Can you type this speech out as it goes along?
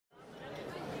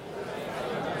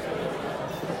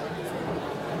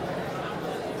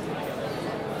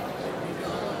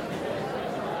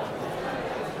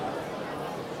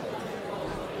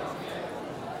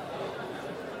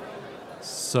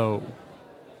So,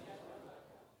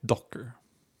 Docker.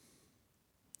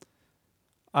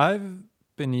 I've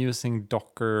been using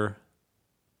Docker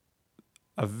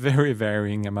a very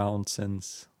varying amount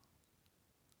since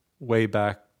way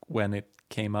back when it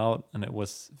came out and it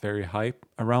was very hype.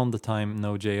 Around the time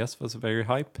Node.js was very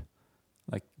hype,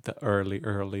 like the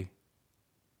early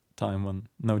time when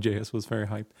Node.js was very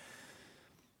hype.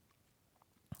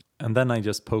 And then I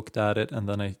just poked at it, and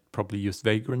then I probably used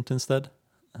Vagrant instead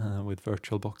with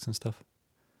VirtualBox and stuff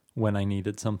when I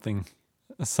needed something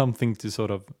to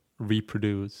sort of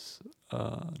reproduce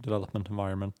development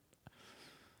environment.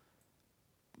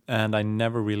 And I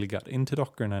never really got into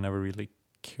Docker, and I never really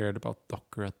cared about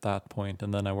Docker at that point.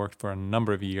 And then I worked for a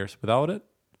number of years without it.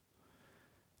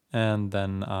 And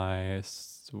then I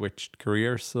switched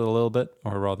careers a little bit,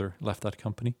 or rather left that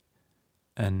company.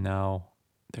 And now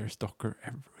there's Docker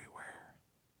everywhere.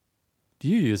 Do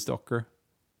you use Docker?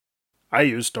 I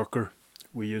use Docker.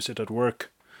 We use it at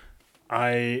work.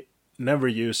 I never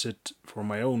use it for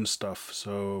my own stuff,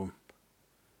 so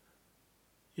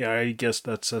yeah, I guess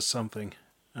that says something.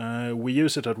 We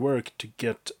use it at work to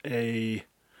get a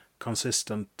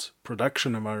consistent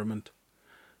production environment.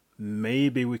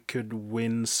 Maybe we could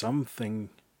win something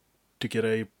to get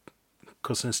a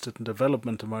consistent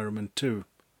development environment too.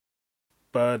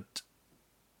 But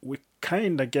we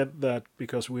kinda get that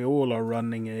because we all are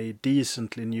running a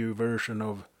decently new version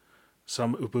of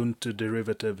some Ubuntu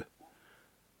derivative.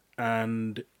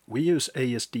 And we use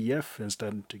ASDF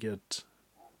instead to get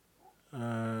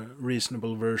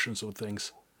reasonable versions of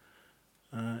things.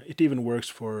 It even works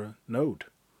for Node.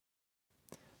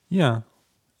 Yeah,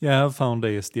 I've found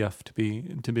ASDF to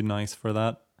be nice for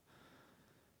that.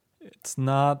 It's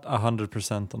not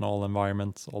 100% on all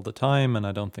environments all the time, and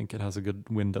I don't think it has a good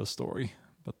Windows story,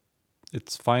 but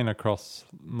it's fine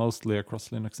mostly across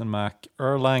Linux and Mac.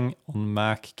 Erlang on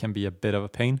Mac can be a bit of a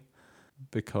pain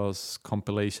because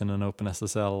compilation and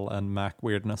OpenSSL and Mac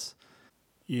weirdness.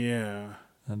 Yeah.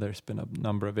 And there's been a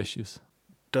number of issues.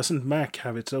 Doesn't Mac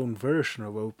have its own version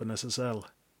of OpenSSL?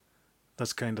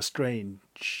 That's kind of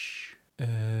strange.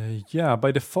 Yeah,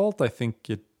 by default I think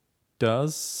it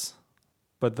does.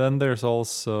 But then there's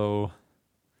also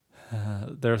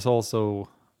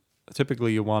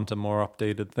typically you want a more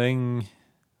updated thing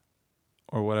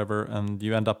or whatever, and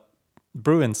you end up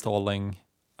brew installing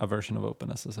a version of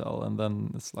OpenSSL, and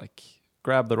then it's like,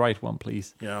 grab the right one,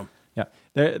 please. Yeah.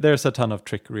 There's a ton of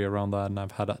trickery around that, and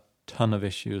I've had a ton of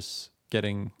issues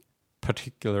getting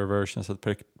particular versions at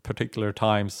particular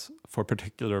times for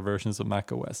particular versions of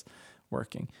macOS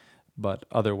working. But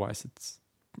otherwise,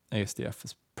 ASDF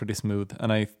is pretty smooth,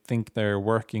 and I think they're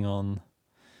working on.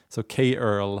 So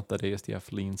KErl that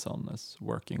ASDF leans on is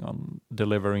working on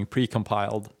delivering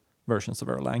precompiled versions of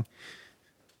Erlang,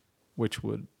 which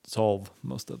would solve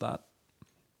most of that.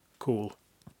 Cool.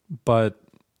 But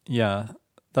yeah,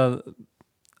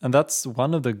 that's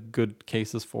one of the good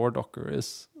cases for Docker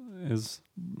is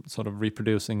sort of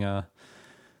reproducing a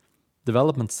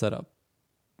development setup.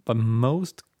 But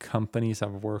most companies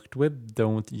I've worked with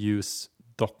don't use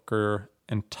Docker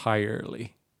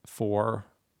entirely for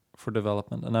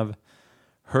development, and I've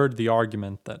heard the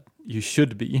argument that you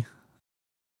should be,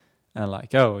 and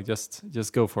like, oh, just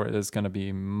go for it, it's going to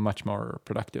be much more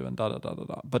productive and da da da da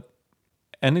da. But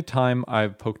anytime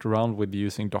I've poked around with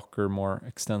using Docker more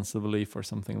extensively for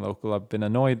something local, I've been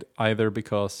annoyed either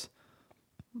because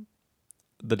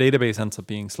the database ends up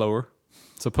being slower.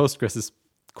 So Postgres is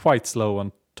quite slow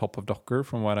on top of Docker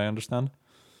from what I understand.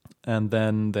 And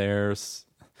then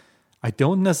I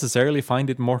don't necessarily find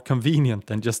it more convenient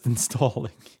than just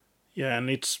installing. Yeah,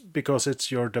 and it's because it's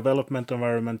your development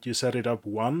environment. You set it up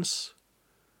once,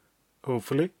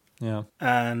 hopefully. Yeah.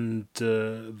 And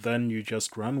then you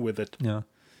just run with it. Yeah.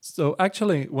 So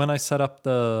actually, when I set up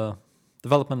the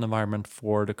development environment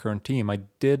for the current team, I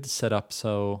did set up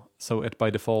so it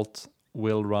by default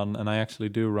will run, and I actually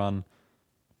do run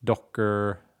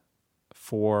Docker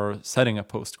for setting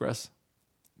up Postgres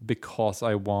because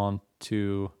I want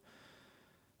to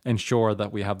ensure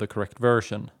that we have the correct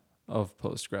version of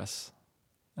Postgres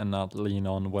and not lean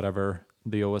on whatever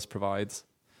the OS provides.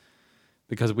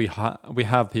 Because we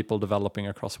have people developing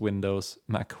across Windows,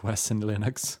 Mac OS, and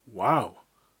Linux. Wow.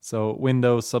 So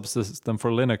Windows Subsystem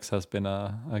for Linux has been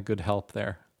a good help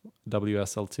there,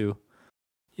 WSL2.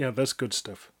 Yeah, that's good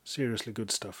stuff. Seriously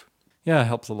good stuff. Yeah, it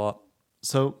helps a lot.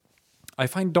 So I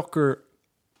find Docker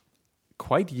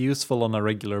quite useful on a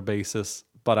regular basis,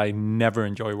 but I never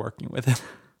enjoy working with it.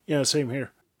 Yeah, same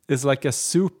here. It's like a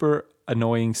super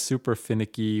annoying, super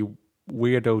finicky,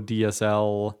 weirdo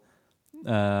DSL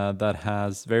that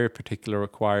has very particular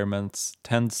requirements,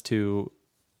 tends to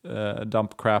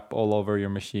dump crap all over your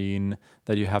machine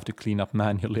that you have to clean up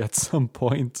manually at some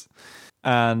point.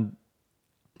 And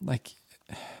like,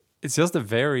 it's just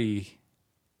it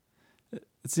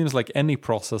seems like any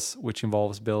process which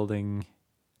involves building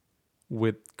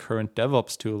with current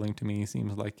DevOps tooling to me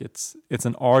seems like it's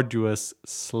an arduous,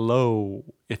 slow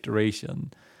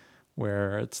iteration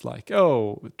where it's like,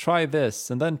 oh, try this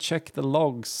and then check the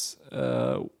logs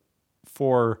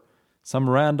for some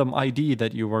random ID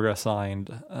that you were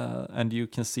assigned, and you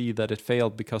can see that it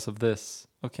failed because of this.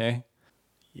 Okay.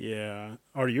 Yeah.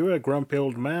 Are you a grumpy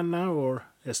old man now, or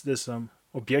is this some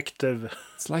objective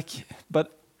It's like,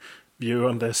 but view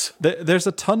on this? there's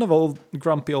a ton of old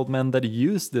grumpy old men that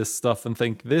use this stuff and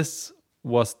think this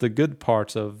was the good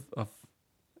part of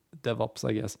DevOps,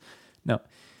 I guess. No.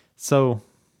 So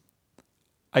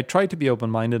I try to be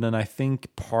open-minded, and I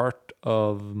think part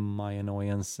of my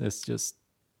annoyance is just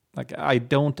like I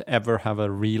don't ever have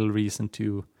a real reason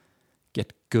to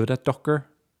get good at Docker,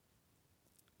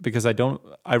 because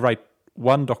I write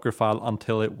one Docker file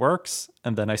until it works,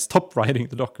 and then I stop writing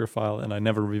the Docker file and I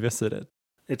never revisit it.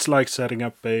 It's like setting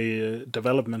up a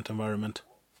development environment.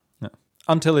 Yeah.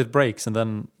 Until it breaks, and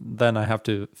then I have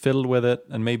to fiddle with it,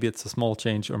 and maybe it's a small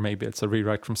change or maybe it's a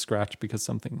rewrite from scratch because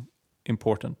something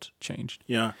important changed.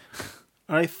 Yeah.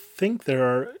 I think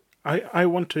I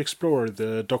want to explore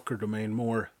the Docker domain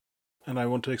more, and I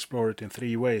want to explore it in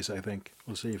 3 ways, I think.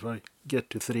 We'll see if I get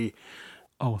to 3.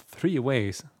 Oh, 3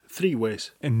 ways. 3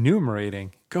 ways.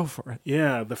 Enumerating. Go for it.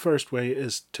 Yeah, the first way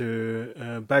is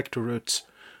to, back to roots.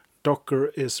 Docker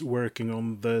is working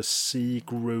on the C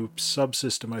group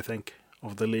subsystem, I think,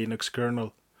 of the Linux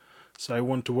kernel. So I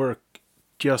want to work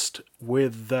just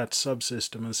with that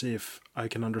subsystem and see if I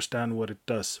can understand what it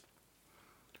does.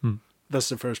 That's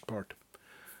the first part.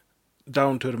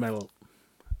 Down to the metal.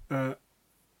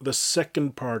 The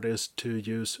second part is to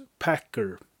use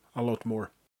Packer a lot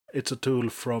more. It's a tool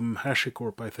from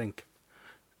HashiCorp, I think.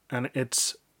 And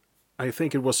I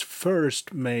think it was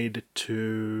first made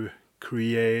to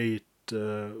create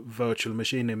virtual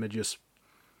machine images.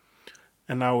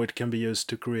 And now it can be used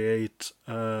to create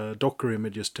Docker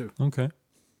images too. Okay.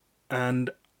 And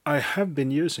I have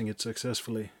been using it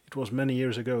successfully. It was many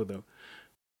years ago, though,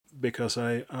 because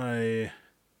I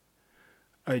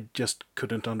just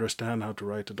couldn't understand how to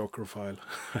write a Docker file.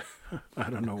 I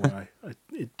don't know why.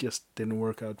 It just didn't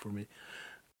work out for me.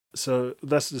 So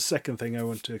that's the second thing I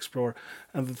want to explore.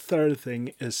 And the third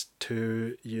thing is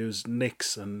to use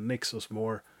Nix and Nixos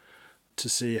more to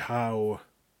see how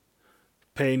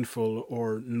painful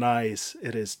or nice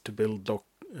it is to build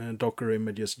Docker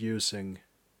images using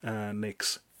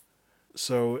Nix.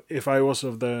 So if I was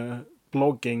of the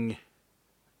blogging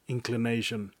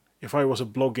inclination, if I was a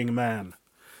blogging man,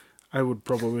 I would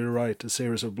probably write a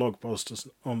series of blog posts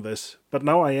on this. But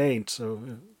now I ain't, so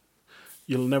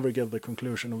you'll never get the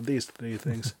conclusion of these 3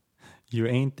 things. You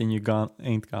ain't and you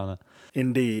ain't gonna.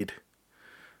 Indeed.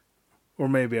 Or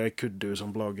maybe I could do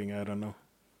some blogging, I don't know.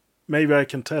 Maybe I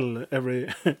can tell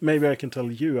maybe I can tell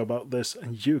you about this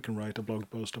and you can write a blog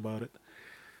post about it.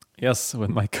 Yes, with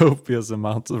my copious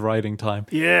amounts of writing time.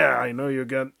 Yeah, I know you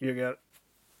got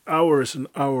hours and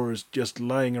hours just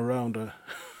lying around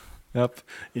Yep.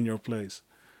 in your place.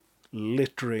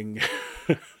 Littering.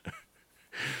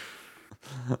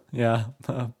 Yeah.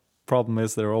 Problem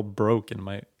is they're all broken.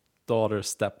 My daughter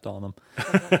stepped on them.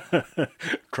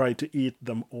 Try to eat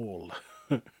them all.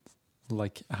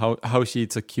 Like how she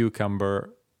eats a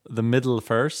cucumber, the middle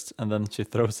first, and then she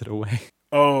throws it away.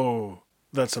 Oh,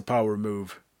 that's a power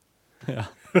move. Yeah.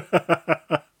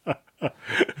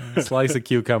 Slice a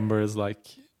cucumber is like,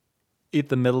 eat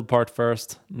the middle part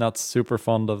first. Not super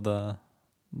fond of the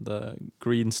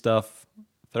green stuff.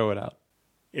 Throw it out.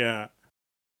 Yeah.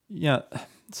 Yeah.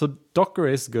 So Docker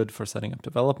is good for setting up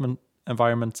development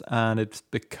environments, and it's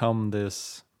become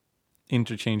this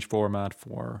interchange format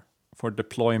for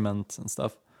deployment and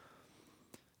stuff.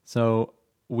 So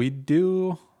we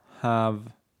do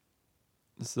have,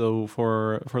 so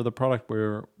for the product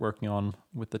we're working on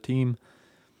with the team,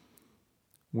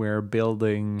 we're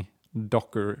building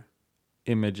Docker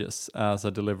images as a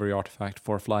delivery artifact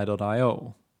for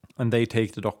Fly.io. And they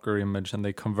take the Docker image and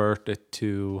they convert it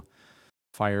to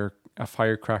a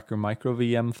Firecracker micro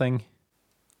VM thing.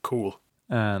 Cool.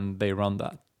 And they run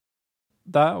that.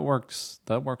 That works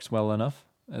well enough.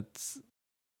 It's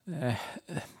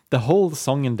the whole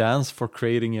song and dance for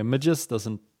creating images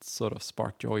doesn't sort of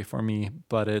spark joy for me,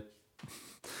 but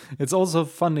it's also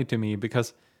funny to me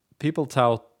because people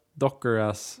tout Docker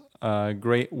as a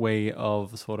great way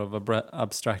of sort of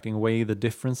abstracting away the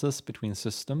differences between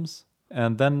systems.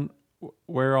 And then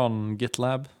we're on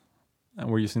GitLab and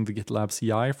we're using the GitLab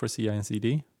CI for CI and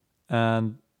CD.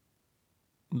 And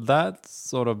that's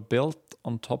sort of built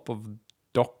on top of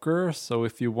Docker. So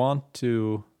if you want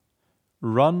to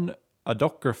run a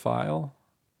Docker file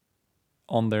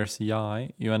on their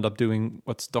CI, you end up doing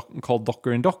what's called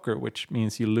Docker in Docker, which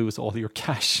means you lose all your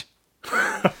cache.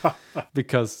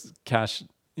 Because cache,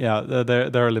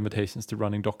 there are limitations to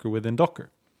running Docker within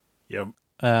Docker. Yep.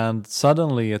 And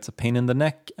suddenly it's a pain in the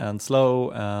neck and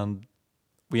slow, and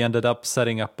we ended up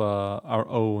setting up our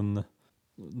own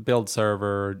build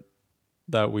server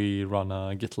that we run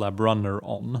a GitLab runner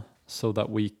on, so that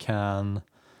we can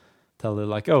tell it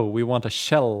like, oh, we want a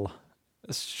shell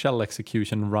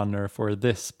execution runner for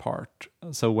this part.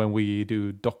 So when we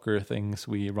do Docker things,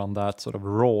 we run that sort of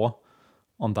raw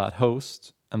on that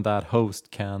host, and that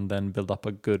host can then build up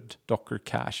a good Docker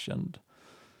cache, and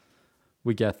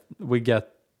we get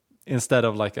instead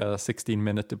of like a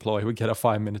 16-minute deploy, we get a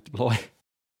 5-minute deploy.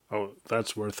 Oh,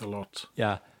 that's worth a lot.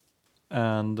 Yeah.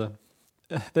 And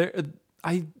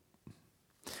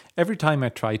every time I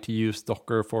try to use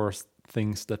Docker for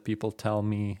things that people tell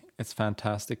me it's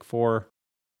fantastic for,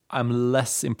 I'm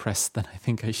less impressed than I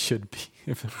think I should be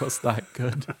if it was that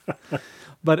good.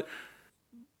 But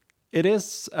it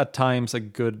is at times a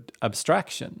good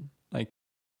abstraction. Like,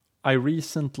 I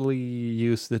recently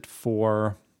used it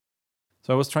so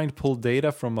I was trying to pull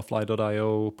data from a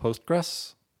Fly.io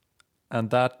Postgres, and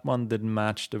that one didn't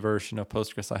match the version of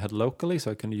Postgres I had locally,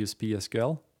 so I couldn't use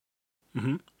PSQL.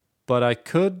 Mm-hmm. But I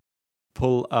could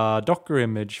pull a Docker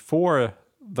image for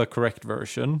the correct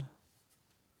version,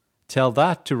 tell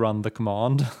that to run the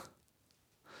command.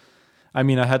 I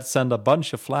mean, I had to send a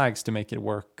bunch of flags to make it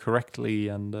work correctly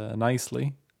and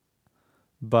nicely,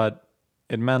 but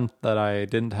it meant that I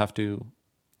didn't have to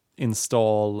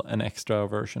install an extra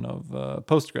version of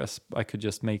Postgres. I could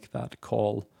just make that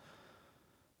call.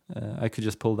 I could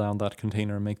just pull down that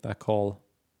container and make that call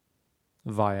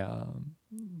via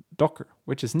Docker,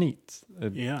 which is neat.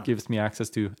 It gives me access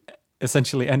to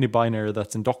essentially any binary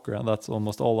that's in Docker, and that's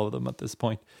almost all of them at this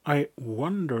point. I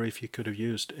wonder if you could have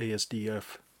used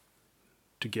ASDF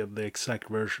to get the exact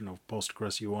version of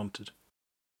Postgres you wanted.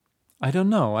 I don't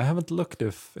know. I haven't looked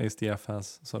if ASDF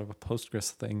has sort of a Postgres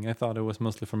thing. I thought it was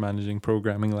mostly for managing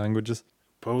programming languages.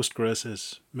 Postgres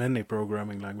is many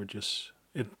programming languages.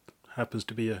 It happens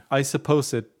to be I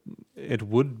suppose it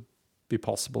would be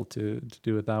possible to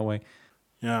do it that way.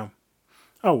 Yeah.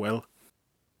 Oh, well.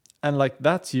 And like,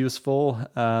 that's useful.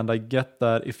 And I get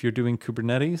that if you're doing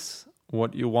Kubernetes,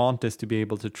 what you want is to be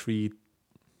able to treat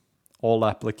all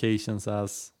applications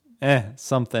as there's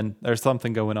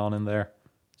something going on in there.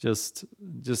 Just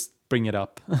bring it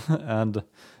up. And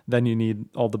then you need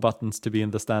all the buttons to be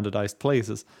in the standardized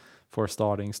places for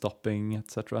starting, stopping,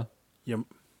 etc. Yep.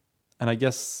 And I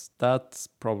guess that's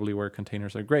probably where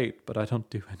containers are great, but I don't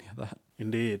do any of that.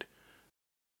 Indeed.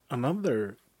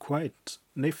 Another quite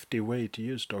nifty way to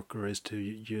use Docker is to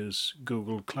use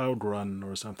Google Cloud Run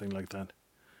or something like that.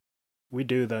 We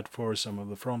do that for some of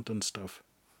the front-end stuff.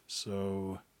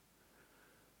 So,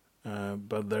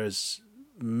 but there's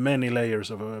many layers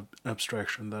of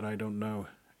abstraction that I don't know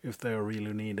if they are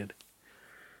really needed.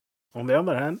 On the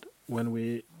other hand,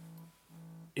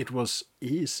 it was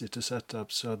easy to set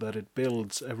up so that it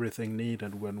builds everything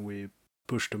needed when we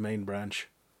push the main branch.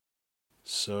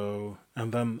 So,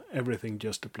 and then everything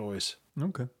just deploys.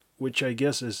 Okay. Which I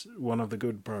guess is one of the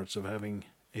good parts of having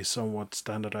a somewhat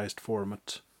standardized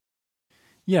format.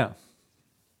 Yeah.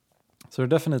 So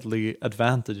definitely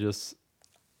advantages.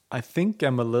 I think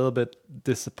I'm a little bit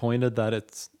disappointed that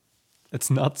it's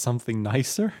not something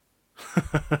nicer.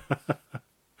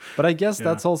 But I guess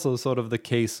that's also sort of the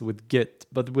case with Git.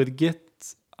 But with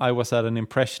Git, I was at an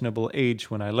impressionable age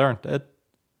when I learned it.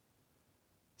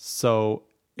 So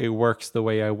it works the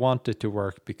way I want it to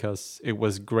work because it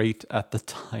was great at the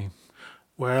time.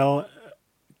 Well,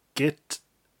 Git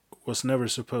was never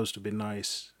supposed to be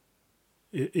nice.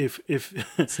 If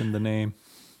It's in the name.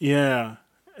 Yeah,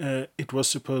 it was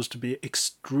supposed to be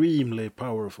extremely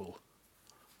powerful,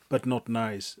 but not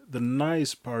nice. The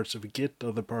nice parts of Git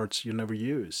are the parts you never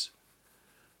use.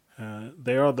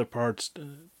 They are the parts,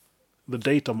 the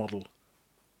data model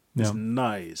is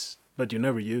nice, but you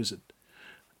never use it.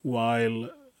 While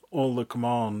all the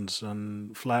commands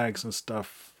and flags and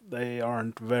stuff, they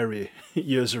aren't very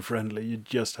user-friendly. You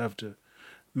just have to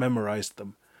memorize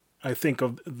them. I think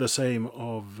of the same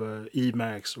of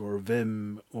Emacs or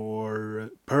Vim or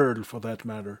Perl for that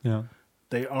matter. Yeah.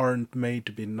 They aren't made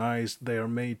to be nice. They are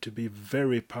made to be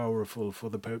very powerful for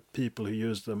the people who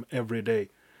use them every day.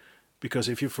 Because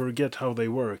if you forget how they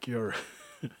work, you're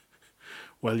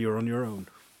you're on your own.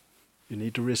 You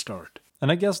need to restart.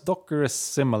 And I guess Docker is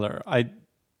similar.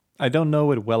 I I don't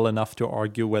know it well enough to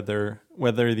argue whether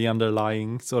the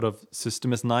underlying sort of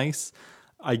system is nice.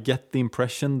 I get the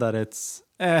impression that it's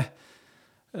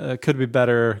could be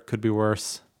better, could be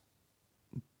worse,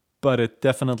 but it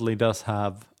definitely does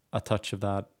have a touch of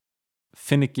that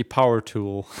finicky power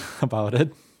tool about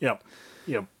it. Yeah.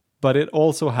 Yeah. But it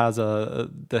also has a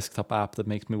desktop app that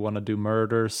makes me want to do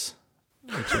murders,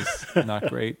 which is not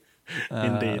great.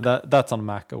 Indeed. That's on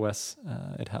Mac OS.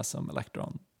 It has some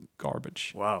Electron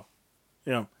garbage. Wow.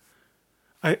 Yeah.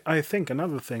 I think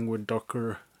another thing with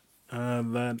Docker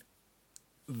that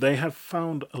they have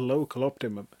found a local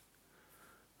optimum.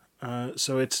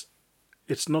 So it's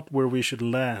not where we should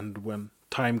land when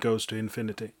time goes to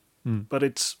infinity. But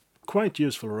it's quite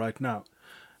useful right now.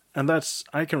 And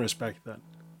I can respect that.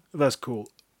 That's cool.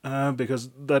 Because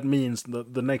that means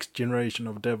that the next generation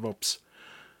of DevOps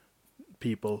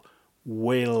people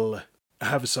will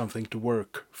have something to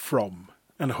work from.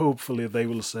 And hopefully they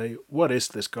will say, what is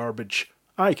this garbage?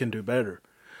 I can do better.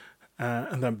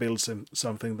 And then build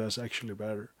something that's actually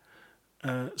better.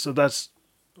 So that's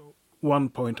one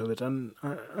point of it. And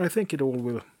I think it all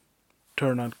will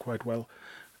turn out quite well.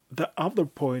 The other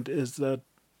point is that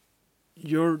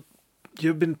you've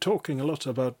been talking a lot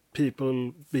about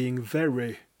people being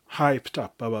very hyped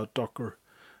up about Docker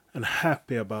and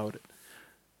happy about it.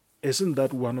 Isn't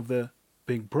that one of the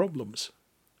big problems?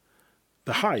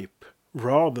 The hype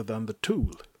rather than the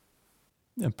tool.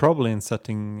 And probably in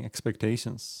setting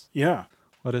expectations. Yeah.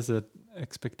 What is it?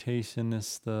 Expectation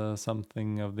is the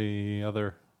something of the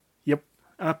other. Yep,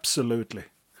 absolutely.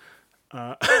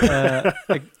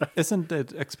 Isn't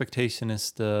it expectation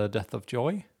is the death of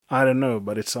joy? I don't know,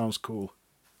 but it sounds cool.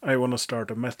 I want to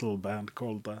start a metal band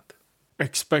called that.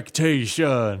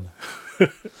 Expectation.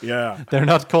 Yeah. They're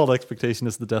not called expectation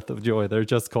is the death of joy. They're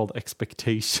just called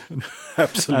expectation.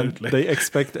 Absolutely. And they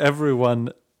expect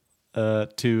everyone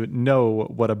to know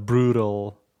what a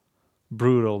brutal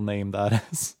name that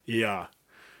is. Yeah.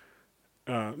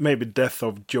 Maybe Death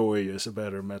of Joy is a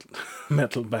better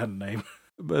metal band name.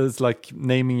 But it's like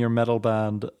naming your metal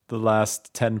band the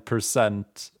last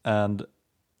 10% and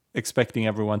expecting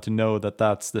everyone to know that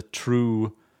that's the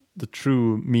true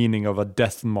meaning of a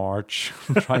death march,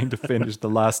 trying to finish the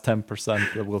last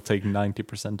 10% that will take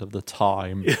 90% of the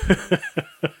time.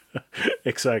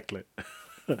 Exactly.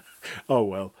 Oh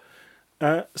well.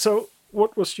 So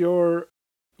what has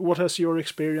your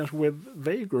experience with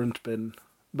Vagrant been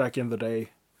back in the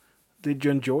day? Did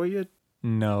you enjoy it?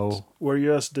 No. Were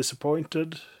you as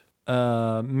disappointed?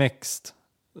 Mixed.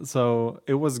 So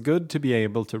it was good to be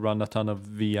able to run a ton of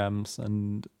VMs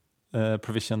and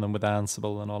provision them with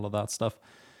Ansible and all of that stuff.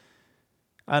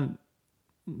 And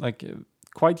like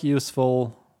quite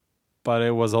useful, but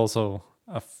it was also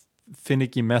a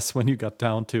finicky mess when you got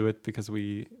down to it because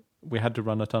we had to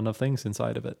run a ton of things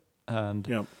inside of it.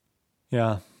 And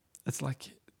yeah, it's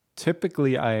like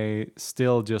typically I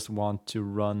still just want to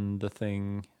run the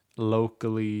thing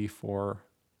locally for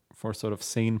sort of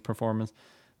sane performance.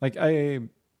 Like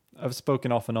I've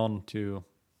spoken off and on to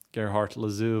Gerhard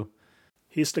Lazou.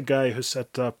 He's the guy who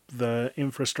set up the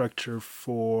infrastructure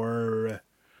for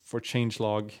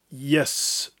changelog.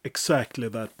 Yes, exactly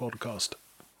that podcast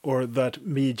or that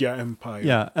media empire.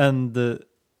 Yeah, and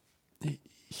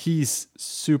he's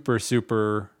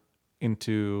super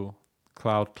into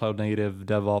cloud native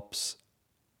DevOps,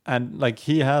 and like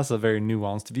he has a very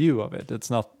nuanced view of it. It's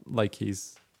not like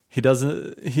he's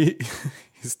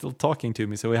still talking to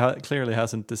me, so he clearly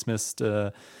hasn't dismissed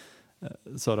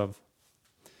sort of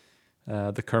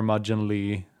the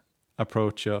curmudgeonly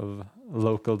approach of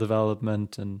local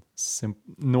development and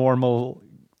normal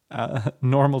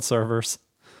servers.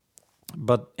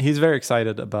 But he's very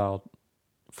excited about,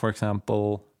 for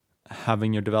example,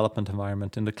 having your development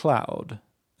environment in the cloud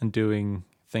and doing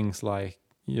things like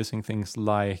using things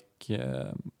like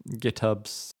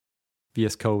GitHub's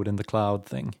VS Code in the cloud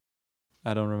thing.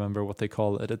 I don't remember what they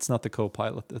call it. It's not the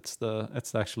Copilot. It's the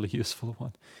actually useful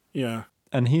one. Yeah.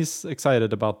 And he's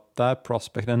excited about that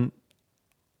prospect. And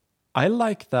I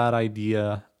like that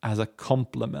idea as a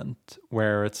compliment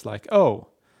where it's like, oh,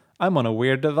 I'm on a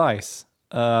weird device.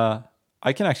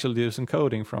 I can actually do some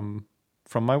coding from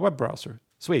my web browser.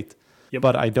 Sweet. Yep.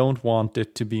 But I don't want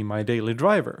it to be my daily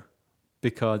driver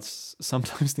because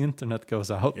sometimes the internet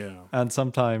goes out and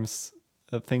sometimes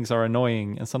things are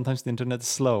annoying and sometimes the internet is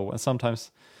slow and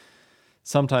sometimes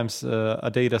a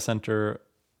data center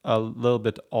a little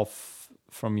bit off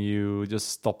from you just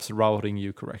stops routing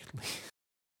you correctly.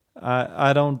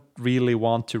 I don't really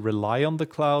want to rely on the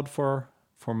cloud for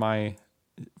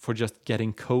just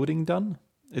getting coding done.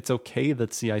 It's okay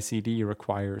that CI/CD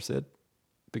requires it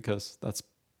because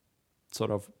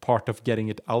sort of part of getting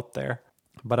it out there.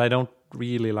 But I don't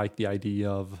really like the idea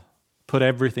of put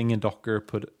everything in Docker,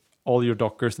 put all your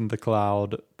Dockers in the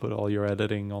cloud, put all your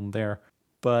editing on there.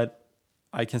 But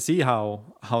I can see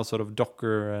how sort of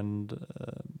Docker and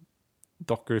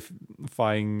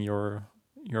Dockerifying your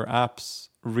apps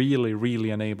really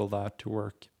enable that to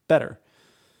work better.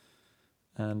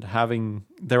 And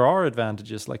there are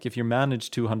advantages, like if you manage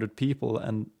 200 people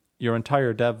and your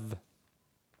entire dev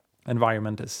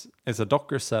environment is a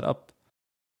Docker setup,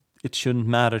 it shouldn't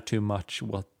matter too much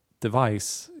what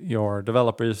device your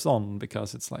developer is on,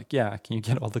 because it's like, yeah, can you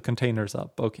get all the containers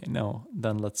up? Okay, no,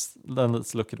 then let's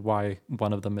look at why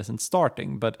one of them isn't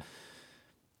starting. But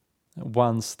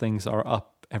once things are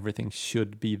up, everything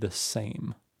should be the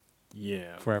same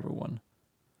for everyone,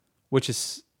 which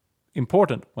is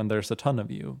important when there's a ton of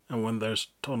you. And when there's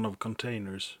a ton of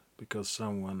containers, because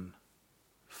someone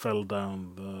fell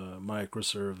down the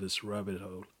microservice rabbit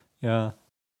hole. Yeah.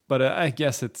 But I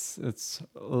guess it's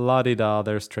la-di-da,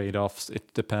 there's trade-offs,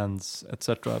 it depends,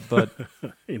 etc. But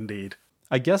Indeed.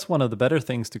 I guess one of the better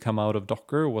things to come out of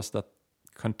Docker was that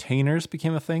containers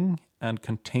became a thing and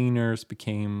containers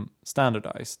became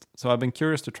standardized. So I've been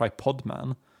curious to try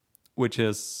Podman, which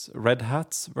is Red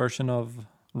Hat's version of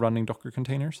running Docker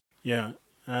containers. Yeah,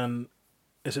 and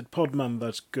is it Podman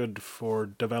that's good for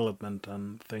development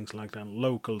and things like that,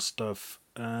 local stuff?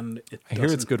 And I hear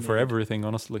it's good for everything,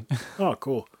 honestly. Oh,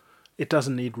 cool. It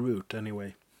doesn't need root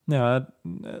anyway. Yeah,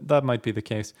 that might be the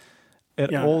case.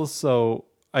 Also,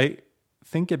 I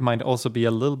think it might also be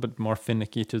a little bit more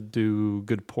finicky to do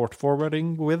good port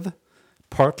forwarding with,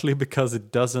 partly because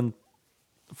it doesn't,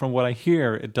 from what I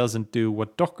hear, it doesn't do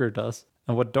what Docker does.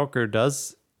 And what Docker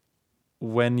does,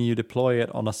 when you deploy it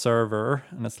on a server,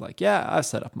 and it's like, yeah, I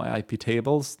set up my IP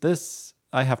tables,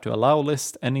 I have to allow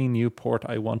list any new port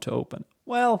I want to open.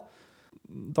 Well,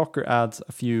 Docker adds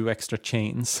a few extra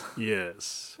chains.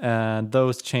 Yes. And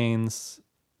those chains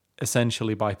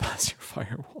essentially bypass your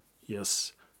firewall.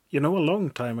 Yes. You know, a long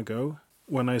time ago,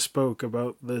 when I spoke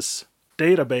about this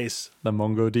database. The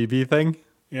MongoDB thing?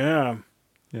 Yeah.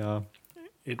 Yeah.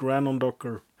 It ran on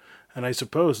Docker. And I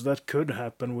suppose that could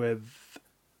happen with...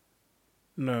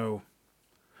 No.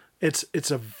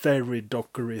 It's a very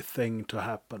Dockery thing to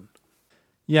happen.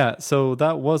 Yeah, so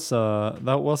that was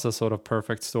a sort of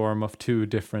perfect storm of two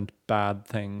different bad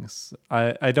things.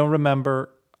 I don't remember.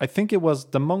 I think it was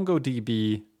the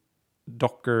MongoDB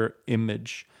Docker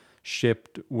image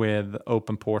shipped with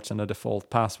open ports and a default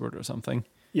password or something.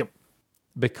 Yep.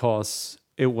 Because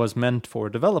it was meant for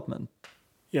development.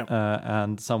 Yeah.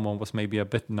 And someone was maybe a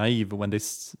bit naive when they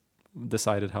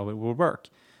decided how it would work.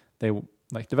 They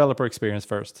like developer experience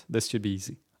first. This should be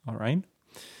easy. All right.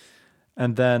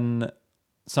 And then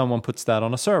someone puts that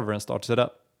on a server and starts it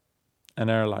up. And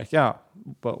they're like, yeah,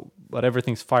 but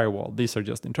everything's firewall. These are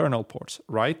just internal ports,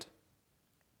 right?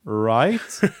 Right?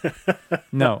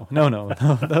 No.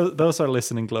 Those are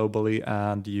listening globally,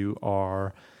 and you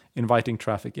are inviting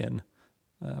traffic in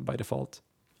by default.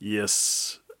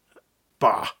 Yes.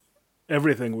 Bah!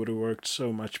 Everything would have worked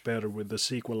so much better with the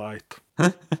SQLite.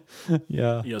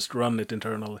 Yeah. Just run it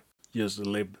internally. Use the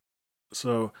lib.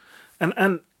 So,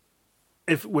 and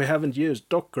if we haven't used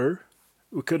Docker,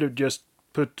 we could have just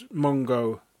put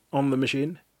Mongo on the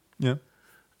machine. Yeah.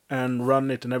 And run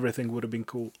it, and everything would have been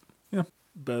cool. Yeah.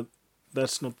 But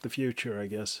that's not the future, I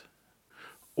guess.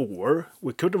 Or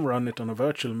we could have run it on a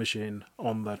virtual machine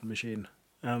on that machine,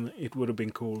 and it would have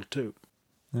been cool too.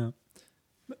 Yeah.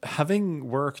 Having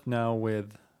worked now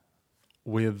with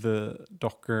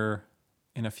Docker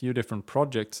in a few different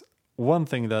projects, one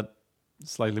thing that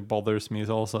slightly bothers me is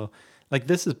also, like,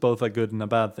 this is both a good and a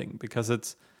bad thing, because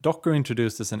it's Docker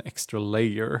introduces an extra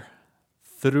layer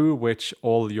through which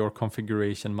all your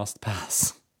configuration must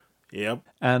pass. Yep.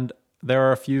 And there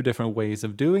are a few different ways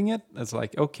of doing it. It's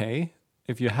like, okay,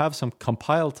 if you have some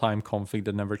compile time config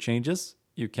that never changes,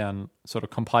 you can sort of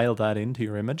compile that into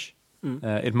your image.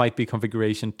 It might be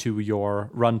configuration to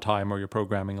your runtime or your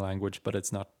programming language, but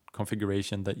it's not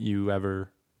configuration that you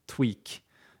ever tweak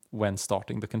when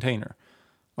starting the container.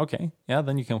 Okay, yeah,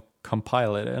 then you can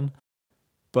compile it in.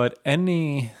 But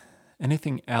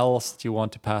anything else that you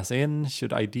want to pass in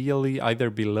should ideally either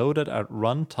be loaded at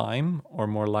runtime or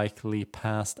more likely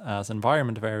passed as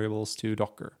environment variables to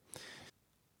Docker.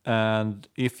 And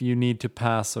if you need to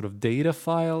pass sort of data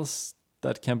files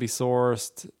that can be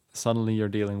sourced, suddenly you're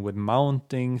dealing with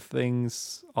mounting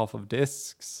things off of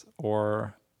disks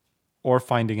or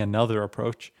finding another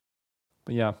approach.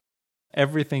 But yeah,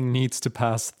 everything needs to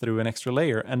pass through an extra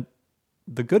layer. And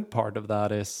the good part of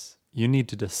that is you need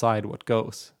to decide what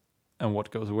goes and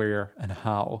what goes where and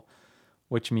how,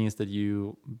 which means that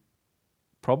you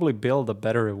probably build a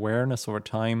better awareness over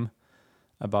time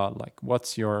about like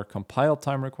what's your compile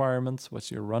time requirements,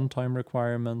 what's your runtime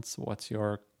requirements, what's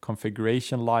your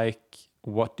configuration like,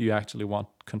 what do you actually want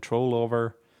control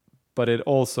over. But it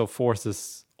also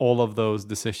forces all of those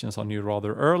decisions on you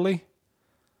rather early,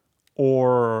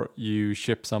 or you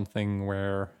ship something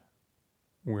where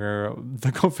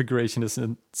the configuration is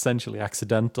essentially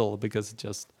accidental because it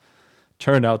just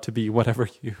turned out to be whatever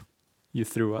you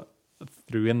threw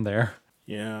in there.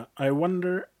 Yeah, I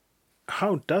wonder,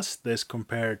 how does this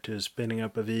compare to spinning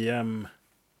up a VM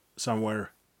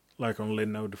somewhere, like on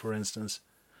Linode, for instance,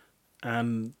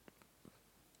 and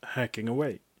hacking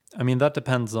away? I mean, that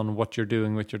depends on what you're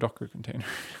doing with your Docker container.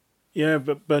 Yeah,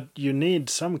 but you need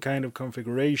some kind of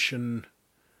configuration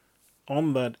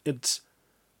on that.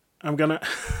 I'm gonna...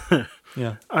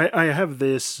 Yeah. I have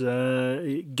this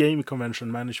game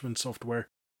convention management software.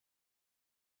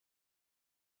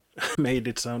 Made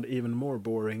it sound even more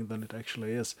boring than it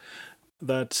actually is.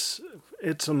 It's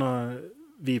on a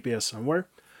VPS somewhere,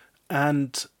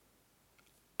 and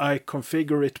I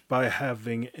configure it by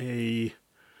having a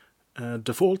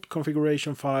default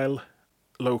configuration file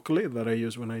locally that I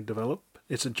use when I develop.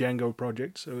 It's a Django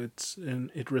project, so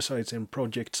it resides in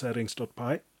project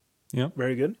settings.py. Yeah.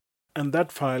 Very good. And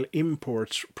that file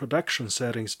imports production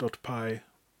settings.py,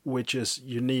 which is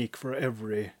unique for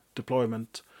every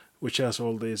deployment, which has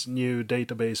all these new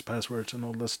database passwords and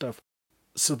all this stuff.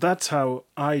 So that's how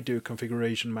I do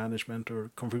configuration management,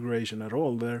 or configuration at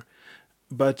all there.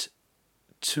 But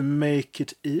to make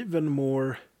it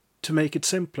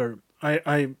simpler,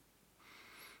 I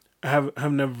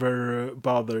have never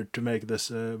bothered to make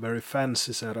this a very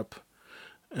fancy setup.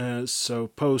 So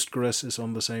Postgres is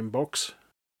on the same box,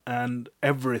 and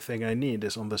everything I need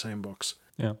is on the same box.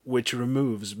 Yeah. Which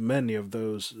removes many of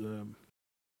those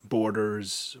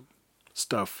borders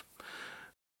stuff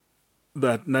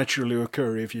that naturally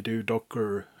occur if you do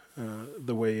Docker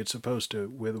the way it's supposed to,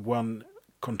 with one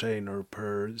container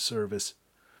per service.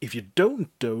 If you don't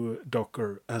do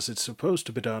Docker as it's supposed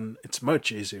to be done, it's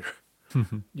much easier.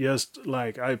 Just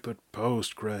like I put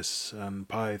Postgres and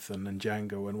Python and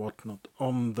Django and whatnot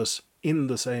in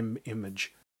the same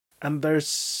image. And there's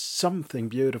something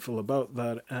beautiful about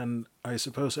that, and I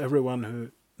suppose everyone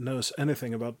who knows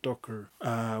anything about Docker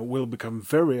will become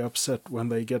very upset when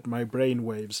they get my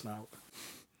brainwaves now.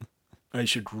 I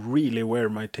should really wear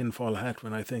my tinfoil hat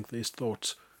when I think these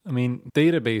thoughts. I mean,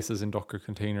 databases in Docker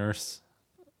containers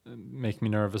make me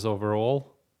nervous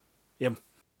overall. Yep.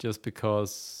 Just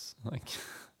because, like,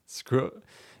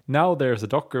 now there's a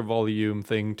Docker volume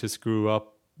thing to screw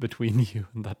up between you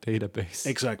and that database.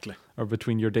 Exactly. Or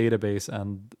between your database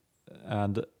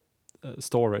and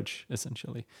storage,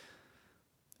 essentially.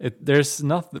 There's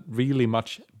not really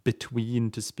much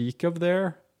between to speak of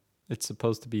there. It's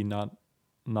supposed to be not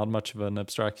much of an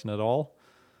abstraction at all.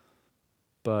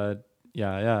 But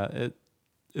yeah,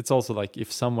 it's also like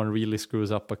if someone really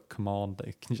screws up a command,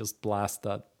 they can just blast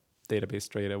that database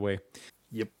straight away.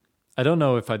 Yep. I don't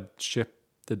know if I'd ship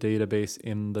the database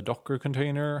in the Docker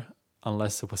container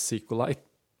unless it was SQLite,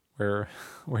 where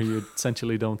you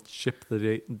essentially don't ship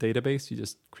the database, you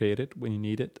just create it when you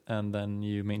need it, and then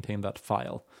you maintain that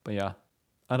file. But yeah,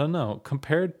 I don't know.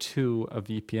 Compared to a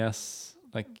VPS,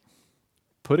 like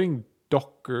putting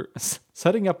Docker,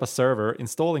 setting up a server,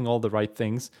 installing all the right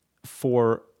things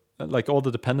for like all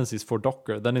the dependencies for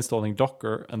Docker, then installing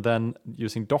Docker, and then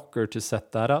using Docker to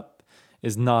set that up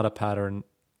is not a pattern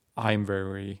I'm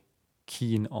very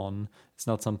keen on. It's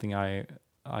not something I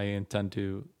intend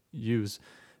to use,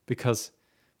 because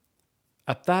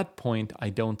at that point I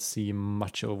don't see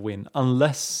much of a win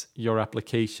unless your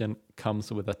application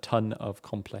comes with a ton of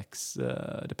complex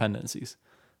dependencies,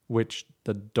 which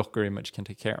the Docker image can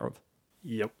take care of.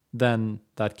 Yep. Then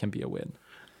that can be a win.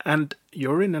 And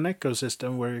you're in an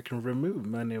ecosystem where you can remove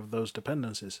many of those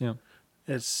dependencies. Yeah.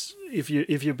 It's if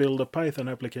you build a Python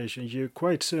application, you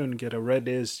quite soon get a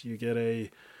Redis, you get a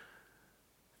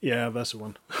that's the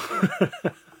one.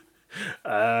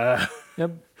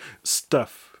 Yep.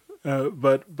 Stuff.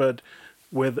 But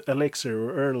with Elixir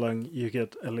or Erlang, you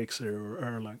get Elixir or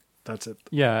Erlang. That's it.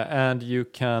 Yeah, and you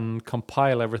can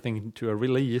compile everything to a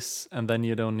release, and then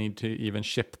you don't need to even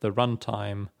ship the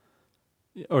runtime,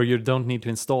 or you don't need to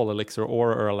install Elixir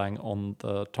or Erlang on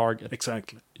the target.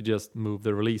 Exactly. You just move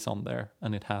the release on there,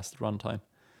 and it has the runtime.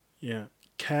 Yeah.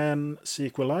 Can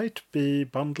SQLite be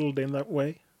bundled in that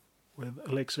way with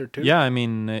Elixir too? Yeah, I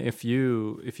mean, if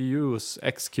you use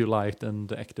XQlite and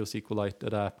the Ecto SQLite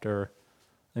adapter,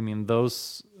 I mean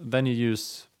those, then you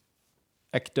use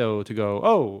Ecto to go,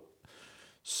 oh,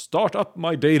 start up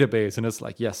my database. And it's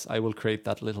like, yes, I will create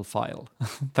that little file.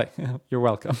 You're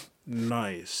welcome.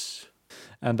 Nice.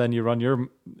 And then you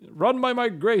run my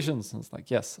migrations. And it's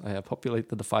like, yes, I have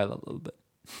populated the file a little bit.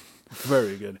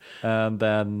 Very good. And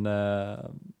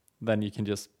then you can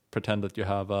just pretend that you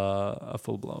have a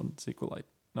full-blown SQLite,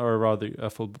 or rather a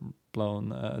full-blown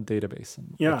database,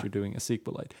 and what you're doing is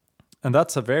SQLite. And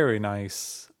that's a very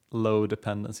nice low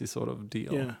dependency sort of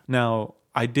deal. Yeah. Now,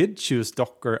 I did choose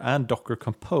Docker and Docker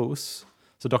Compose.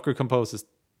 So Docker Compose is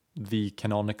the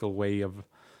canonical way of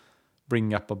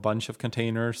bringing up a bunch of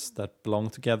containers that belong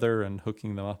together and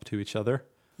hooking them up to each other.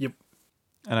 Yep.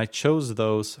 And I chose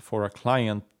those for a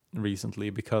client recently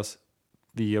because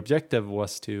the objective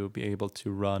was to be able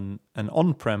to run an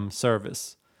on-prem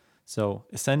service. So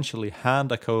essentially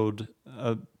hand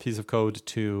a piece of code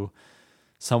to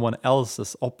someone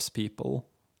else's ops people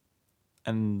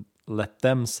and let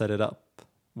them set it up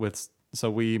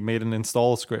so we made an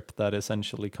install script that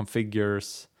essentially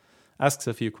asks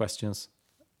a few questions,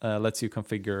 lets you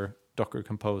configure Docker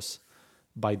Compose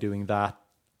by doing that,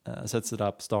 sets it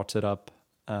up, starts it up,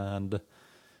 and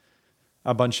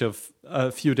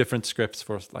a few different scripts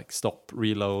for like stop,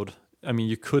 reload. I mean,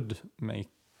 you could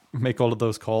make all of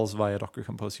those calls via Docker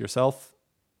Compose yourself,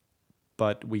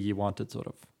 but we wanted sort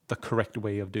of the correct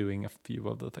way of doing a few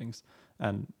of the things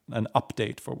and an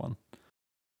update for one.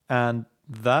 And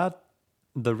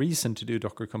the reason to do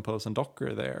Docker Compose and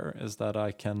Docker there is that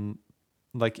I can,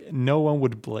 like, no one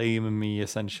would blame me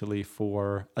essentially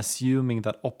for assuming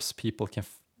that ops people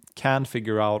can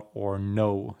figure out or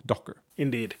know Docker.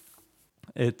 Indeed.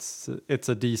 It's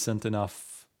a decent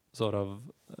enough sort of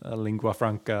lingua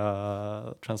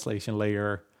franca translation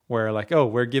layer where like, oh,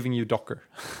 we're giving you Docker.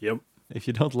 Yep. If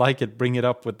you don't like it, bring it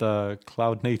up with the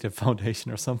Cloud Native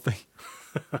Foundation or something.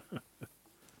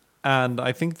 And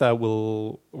I think that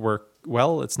will work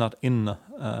well. It's not in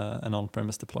an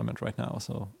on-premise deployment right now,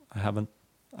 so I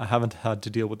haven't had to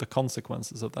deal with the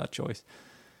consequences of that choice.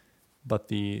 But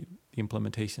the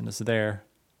implementation is there.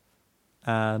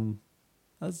 And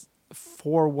as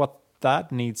for what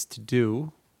that needs to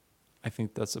do, I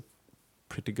think that's a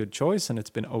pretty good choice, and it's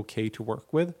been okay to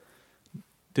work with.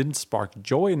 Didn't spark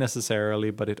joy necessarily,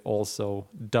 but it also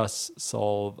does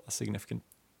solve a significant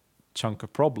chunk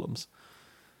of problems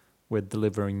with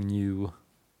delivering new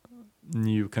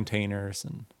containers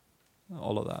and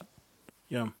all of that.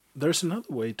 Yeah. There's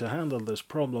another way to handle this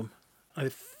problem. I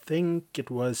think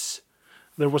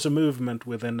there was a movement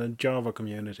within the Java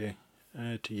community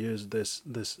to use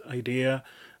this idea,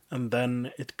 and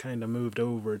then it kind of moved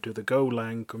over to the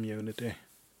Golang community,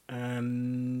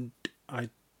 and I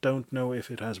don't know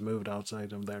if it has moved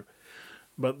outside of there.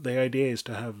 But the idea is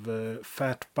to have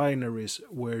fat binaries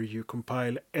where you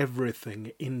compile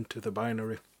everything into the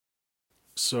binary.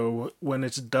 So when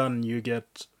it's done, you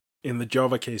get, in the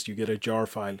Java case, you get a jar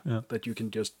file that you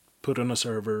can just put on a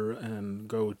server and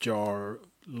go jar,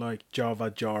 like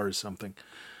Java jar or something.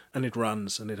 And it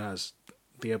runs, and it has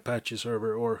the Apache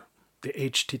server, or the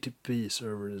HTTP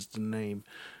server is the name,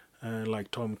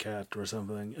 like Tomcat or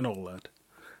something, and all that.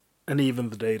 And even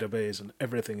the database and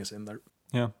everything is in there.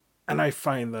 Yeah. And I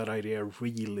find that idea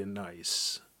really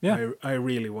nice. Yeah. I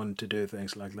really want to do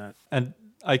things like that. And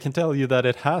I can tell you that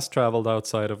it has traveled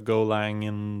outside of Golang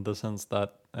in the sense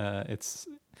that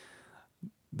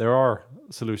there are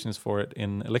solutions for it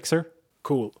in Elixir.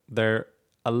 Cool. They're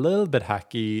a little bit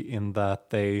hacky in that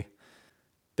they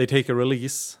take a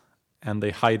release and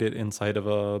they hide it inside of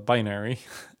a binary,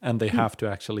 and they have to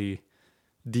actually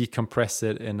decompress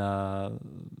it in a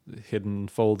hidden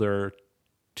folder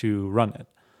to run it.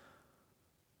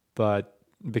 But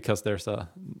because there's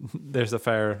a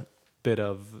fair bit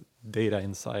of data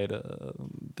inside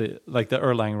the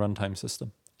Erlang runtime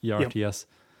system, ERTS,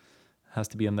 has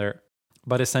to be in there.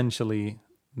 But essentially,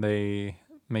 they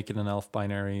make it an ELF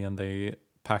binary and they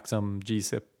pack some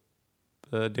gzip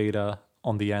data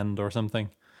on the end or something.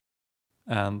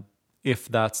 And if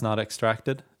that's not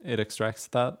extracted, it extracts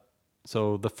that.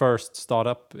 So the first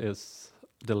startup is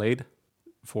delayed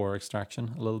for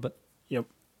extraction a little bit. Yep.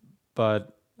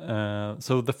 But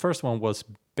so the first one was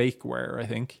Bakeware, I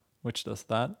think, which does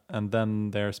that. And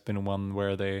then there's been one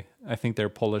where I think they're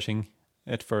polishing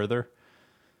it further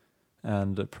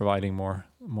and providing more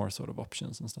sort of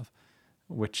options and stuff,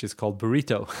 which is called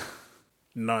Burrito.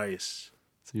 Nice.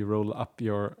 So you roll up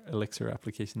your Elixir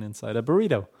application inside a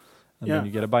burrito, and then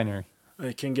you get a binary.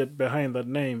 I can get behind that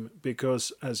name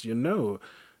because, as you know,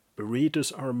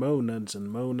 burritos are monads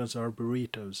and monads are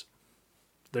burritos.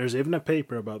 There's even a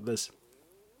paper about this.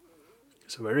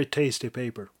 It's a very tasty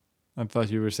paper. I thought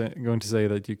you were going to say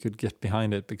that you could get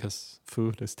behind it because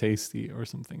food is tasty or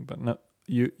something, but no.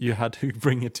 you had to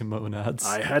bring it to Monads.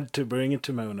 I had to bring it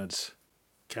to Monads.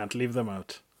 Can't leave them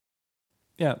out.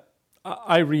 Yeah,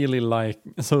 I really like.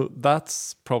 So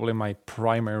that's probably my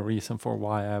primary reason for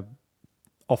why I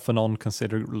off and on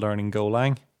consider learning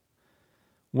Golang.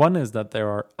 One is that there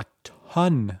are a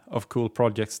ton of cool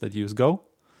projects that use Go,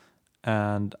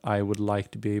 and I would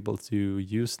like to be able to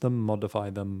use them, modify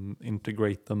them,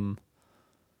 integrate them,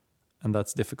 and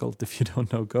that's difficult if you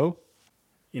don't know Go.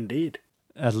 Indeed.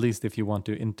 At least if you want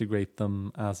to integrate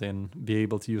them, as in be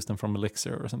able to use them from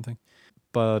Elixir or something.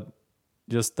 But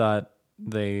just that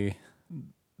they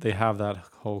have that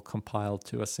whole compiled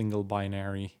to a single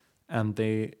binary, and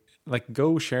they like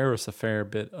Go shares a fair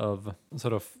bit of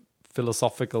sort of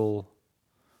philosophical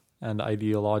and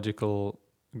ideological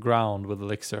ground with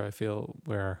Elixir, I feel,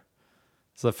 where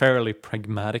it's a fairly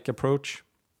pragmatic approach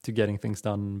to getting things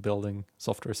done, building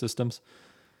software systems.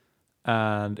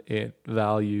 And it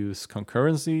values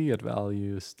concurrency, it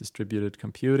values distributed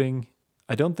computing.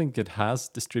 I don't think it has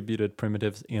distributed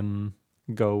primitives in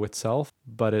Go itself,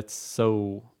 but it's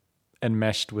so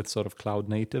enmeshed with sort of cloud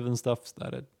native and stuff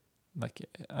that it, like,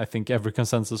 I think every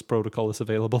consensus protocol is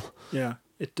available. Yeah,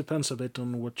 it depends a bit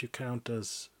on what you count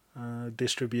as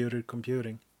distributed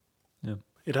computing. Yeah.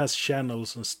 It has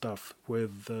channels and stuff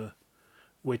with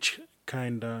which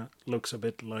kind of looks a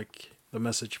bit like the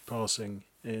message passing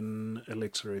in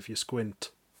Elixir if you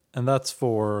squint. And that's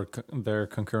for their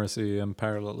concurrency and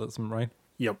parallelism, right?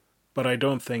 Yep. But I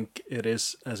don't think it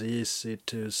is as easy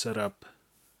to set up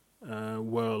a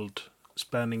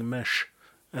world-spanning mesh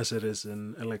as it is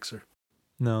in Elixir.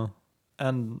 No.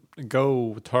 And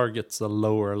Go targets a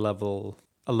lower level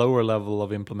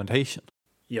of implementation.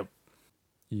 Yep.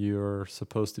 You're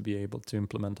supposed to be able to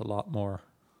implement a lot more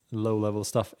low-level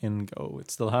stuff in Go. It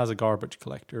still has a garbage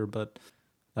collector, but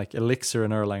like Elixir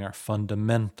and Erlang are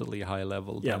fundamentally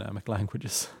high-level dynamic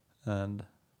languages. And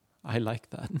I like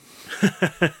that.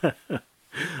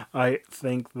 I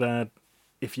think that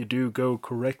if you do Go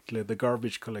correctly, the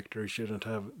garbage collector shouldn't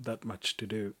have that much to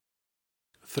do.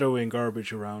 Throwing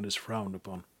garbage around is frowned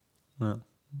upon. Yeah.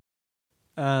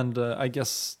 And I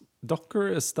guess Docker,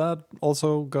 is that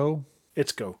also Go?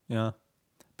 It's Go. Yeah.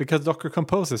 Because Docker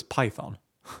Compose is Python.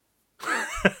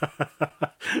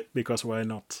 Because why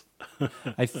not?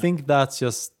 I think that's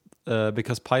just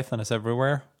because Python is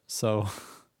everywhere. So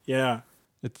yeah,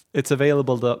 it's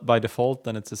available by default,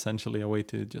 and it's essentially a way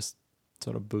to just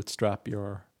sort of bootstrap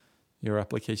your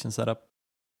application setup.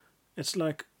 It's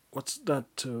like, what's that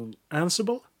tool?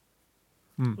 Ansible?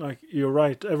 Like you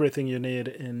write everything you need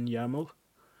in YAML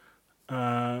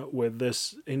with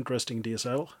this interesting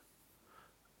DSL.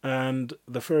 And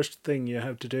the first thing you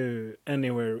have to do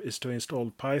anywhere is to install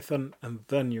Python, and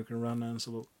then you can run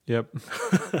Ansible. Yep.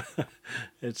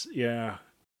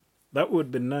 That would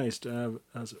be nice to have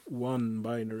as one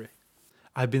binary.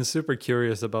 I've been super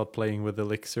curious about playing with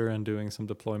Elixir and doing some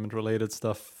deployment related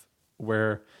stuff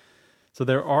so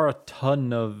there are a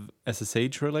ton of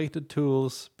SSH related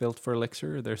tools built for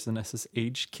Elixir. There's an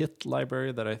SSH kit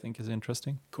library that I think is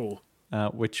interesting. Cool.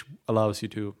 Which allows you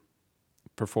to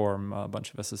perform a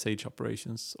bunch of SSH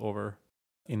operations over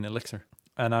in Elixir.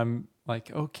 And I'm like,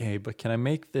 okay, but can I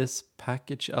make this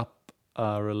package up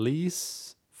a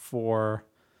release for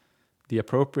the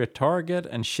appropriate target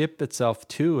and ship itself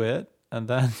to it, and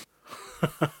then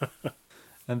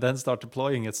and then start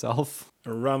deploying itself?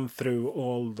 Run through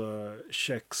all the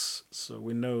checks so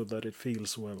we know that it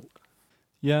feels well.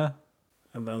 Yeah.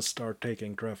 And then start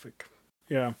taking traffic.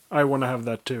 Yeah, I want to have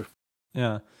that too.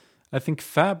 Yeah. I think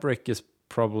Fabric is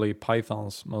probably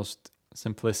Python's most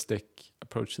simplistic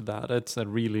approach to that. It's a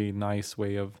really nice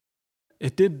way of...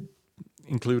 It did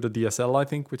include a DSL, I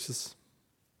think, which is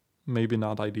maybe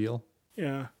not ideal.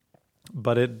 Yeah.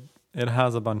 But it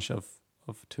has a bunch of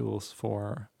tools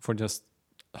for just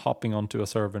hopping onto a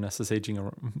server and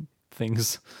SSHing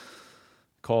things,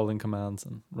 calling commands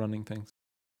and running things.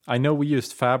 I know we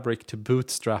used Fabric to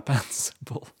bootstrap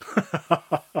Ansible.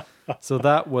 So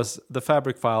that was the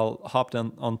Fabric file hopped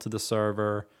onto the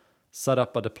server, set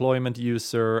up a deployment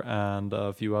user and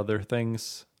a few other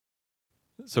things.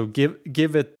 So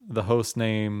give it the host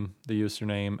name, the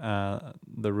username,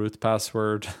 the root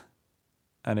password,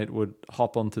 and it would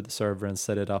hop onto the server and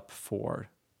set it up for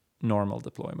normal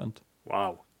deployment.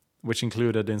 Wow. Which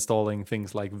included installing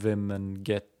things like Vim and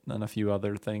Git and a few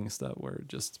other things that were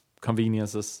just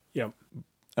conveniences. Yeah.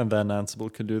 And then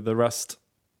Ansible could do the rest.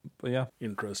 But yeah.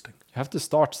 Interesting. You have to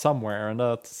start somewhere, and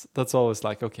that's always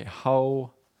like, okay,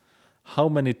 how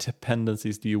many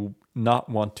dependencies do you not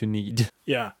want to need?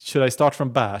 Yeah. Should I start from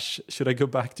Bash? Should I go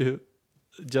back to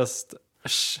just...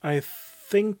 I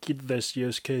think this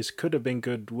use case could have been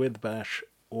good with Bash.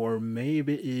 or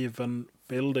maybe even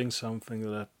building something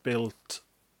that built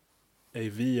a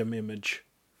VM image,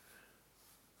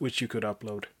 which you could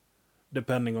upload,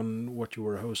 depending on what you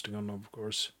were hosting on, of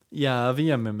course. Yeah, a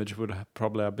VM image would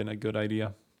probably have been a good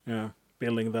idea. Yeah,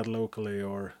 building that locally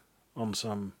or on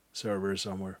some server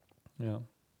somewhere. Yeah.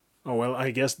 Oh, well,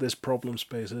 I guess this problem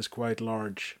space is quite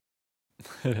large.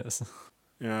 It is.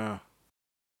 Yeah.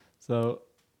 So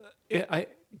I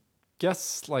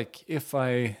guess like if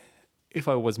I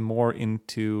was more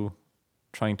into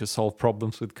trying to solve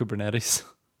problems with Kubernetes,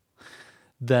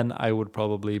 then I would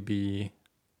probably be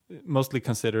mostly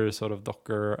consider sort of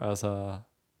Docker as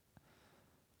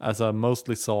a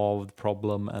mostly solved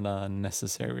problem and a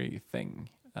necessary thing,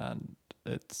 and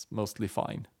it's mostly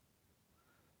fine.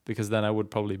 Because then I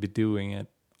would probably be doing it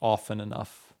often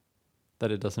enough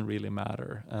that it doesn't really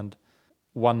matter. And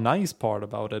one nice part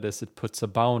about it is it puts a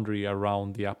boundary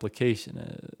around the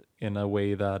application in a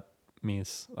way that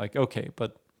means like, okay,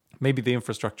 but maybe the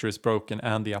infrastructure is broken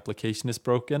and the application is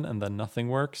broken and then nothing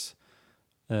works.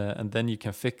 And then you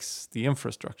can fix the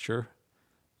infrastructure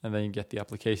and then you get the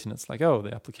application. It's like, oh,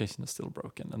 the application is still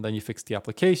broken. And then you fix the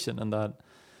application and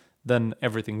then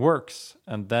everything works.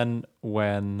 And then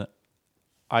when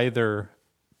either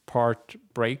part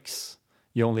breaks,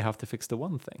 you only have to fix the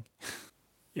one thing.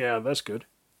 Yeah, that's good.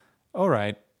 All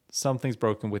right, something's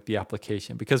broken with the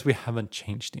application because we haven't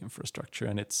changed the infrastructure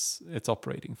and it's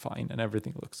operating fine and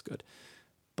everything looks good.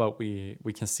 But we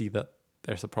can see that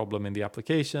there's a problem in the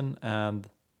application and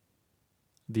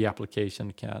the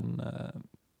application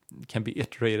can be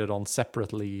iterated on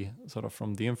separately sort of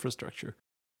from the infrastructure.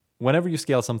 Whenever you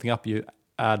scale something up, you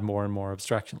add more and more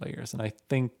abstraction layers. And I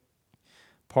think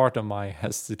part of my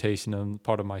hesitation and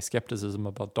part of my skepticism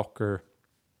about Docker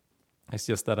is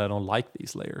just that I don't like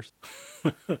these layers.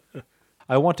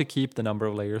 I want to keep the number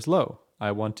of layers low.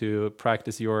 I want to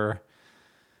practice your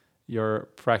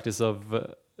practice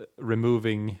of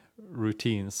removing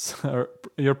routines, or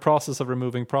your process of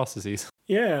removing processes.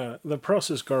 Yeah, the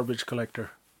process garbage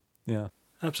collector. Yeah.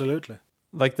 Absolutely.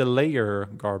 Like the layer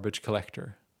garbage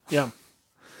collector. Yeah.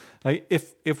 Like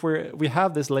if we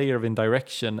have this layer of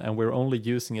indirection and we're only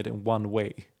using it in one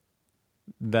way,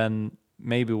 then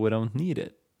maybe we don't need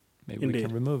it. Maybe Indeed. we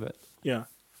can remove it. Yeah.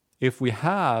 If we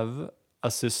have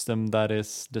a system that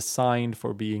is designed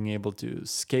for being able to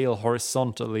scale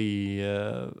horizontally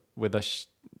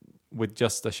with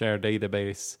just a shared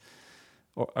database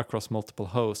or across multiple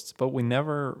hosts, but we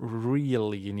never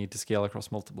really need to scale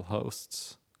across multiple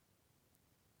hosts,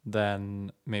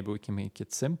 then maybe we can make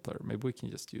it simpler. Maybe we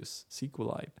can just use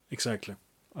SQLite. Exactly.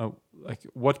 Like,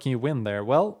 what can you win there?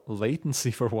 Well, latency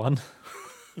for one.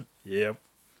 Yep.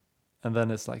 And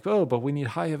then it's like, oh, but we need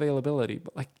high availability.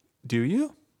 But like, do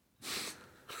you?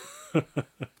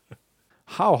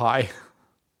 How high?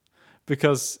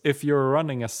 Because if you're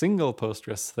running a single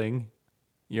Postgres thing,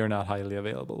 you're not highly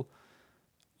available.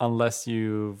 Unless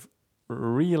you've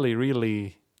really,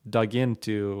 really dug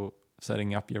into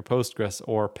setting up your Postgres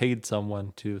or paid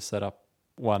someone to set up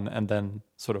one and then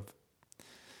sort of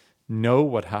know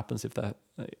what happens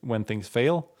when things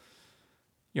fail,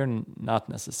 you're not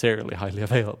necessarily highly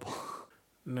available.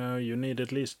 No, you need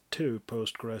at least 2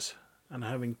 Postgres, and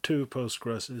having 2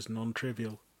 Postgres is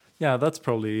non-trivial. Yeah, that's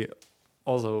probably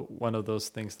also one of those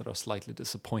things that are slightly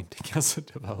disappointing as a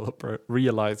developer,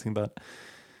 realizing that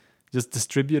just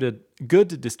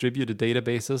good distributed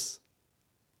databases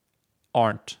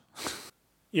aren't.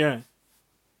 Yeah.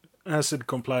 Acid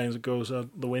compliance goes out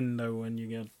the window when you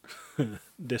get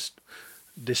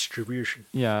distribution.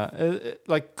 Yeah,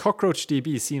 like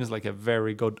CockroachDB seems like a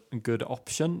very good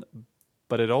option,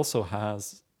 but it also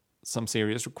has some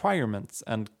serious requirements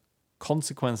and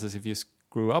consequences if you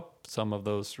screw up some of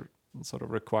those sort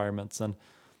of requirements. And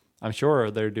I'm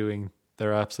sure they're doing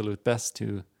their absolute best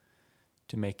to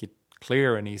make it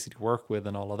clear and easy to work with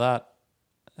and all of that.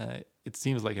 It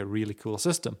seems like a really cool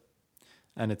system.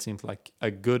 And it seems like a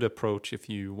good approach if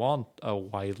you want a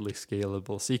widely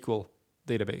scalable SQL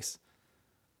database.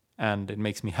 And it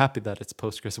makes me happy that it's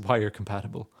PostgreSQL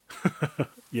compatible.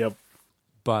 Yep.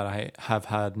 But I have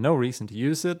had no reason to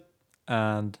use it,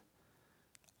 and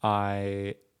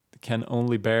I can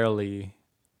only barely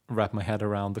wrap my head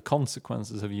around the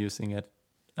consequences of using it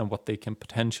and what they can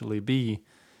potentially be,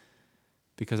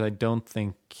 because I don't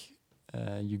think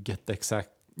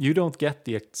you don't get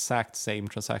the exact same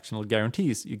transactional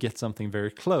guarantees. You get something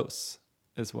very close,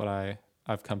 is what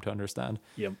I've come to understand.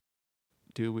 Yep.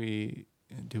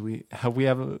 Have we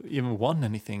ever even won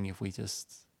anything if we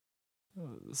just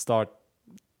start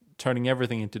turning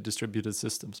everything into distributed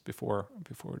systems before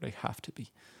they have to be?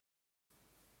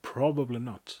 Probably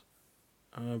not.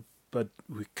 but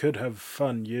we could have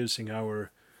fun using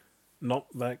our not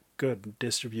that good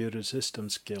distributed system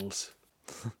skills.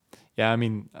 Yeah, I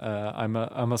mean, I'm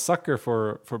a sucker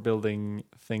for building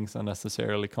things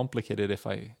unnecessarily complicated if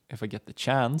I get the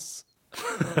chance.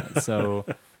 So,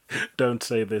 Don't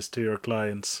say this to your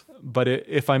clients. but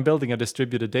if I'm building a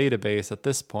distributed database at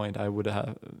this point, I would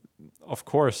have, of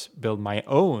course, build my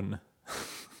own.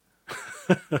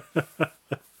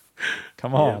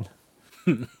 Come on,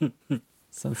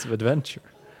 sense of adventure,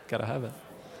 gotta have it.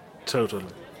 Totally.